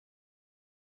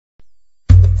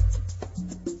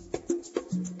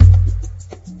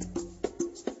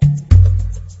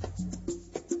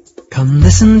Come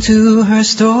listen to her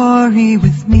story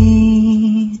with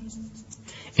me,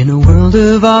 in a world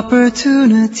of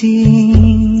opportunity.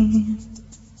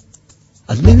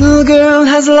 A little girl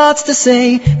has lots to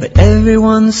say, but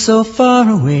everyone's so far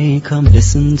away. Come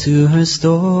listen to her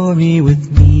story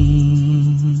with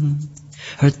me.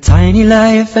 Her tiny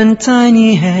life and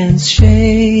tiny hands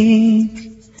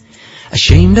shake,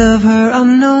 ashamed of her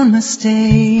unknown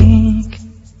mistake.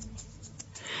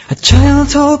 A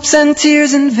child's hopes and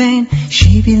tears in vain,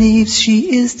 she believes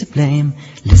she is to blame.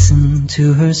 Listen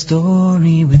to her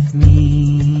story with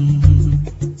me.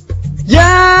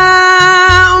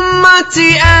 Ya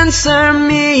Ummati, answer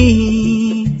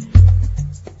me.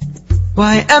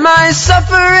 Why am I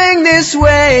suffering this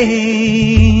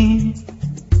way?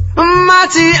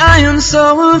 Ummati, I am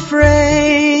so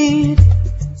afraid.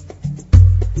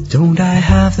 Don't I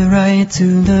have the right to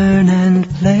learn and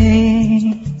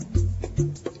play?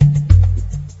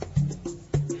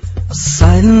 A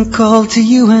silent call to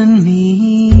you and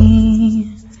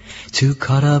me, too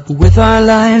caught up with our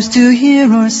lives to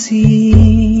hear or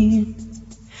see.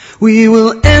 We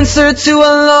will answer to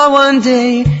Allah one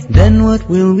day, then what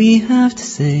will we have to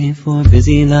say for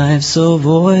busy lives so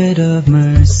void of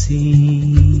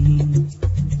mercy?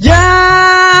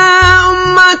 Ya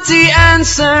Ummati,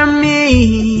 answer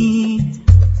me.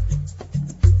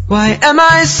 Why am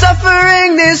I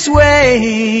suffering this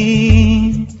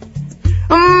way?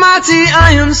 Ummati,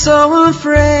 I am so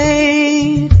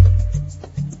afraid.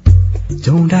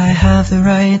 Don't I have the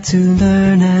right to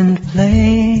learn and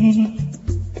play?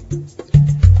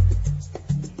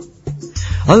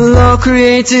 Allah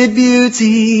created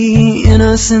beauty,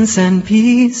 innocence and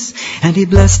peace, and He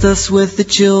blessed us with the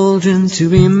children to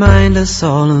remind us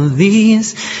all of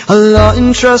these. Allah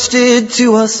entrusted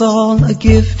to us all a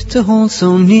gift to hold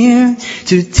so near,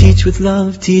 to teach with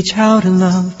love, teach how to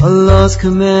love. Allah's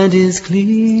command is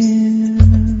clear.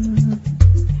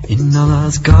 In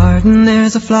Allah's garden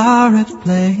there's a flower at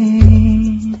play,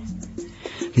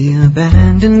 the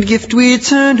abandoned gift we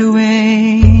turned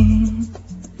away.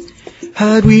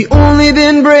 Had we only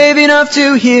been brave enough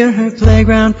to hear her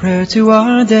playground prayer to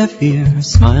our deaf ear, her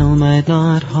smile might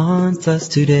not haunt us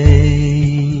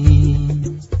today.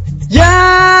 Ya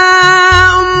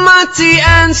Ummati,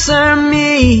 answer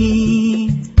me.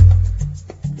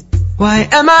 Why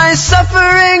am I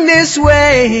suffering this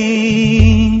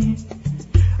way?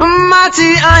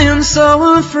 Ummati, I am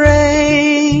so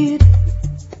afraid.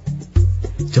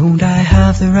 Don't I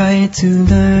have the right to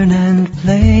learn and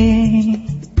play?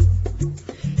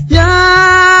 Ya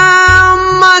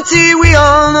Ummati, we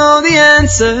all know the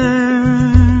answer.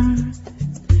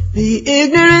 The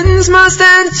ignorance must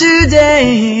end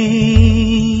today.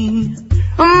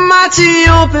 Ummati,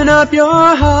 open up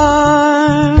your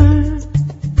heart.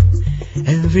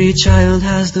 Every child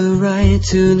has the right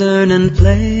to learn and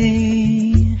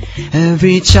play.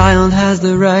 Every child has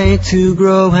the right to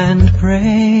grow and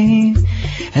pray.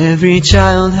 Every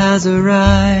child has a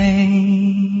right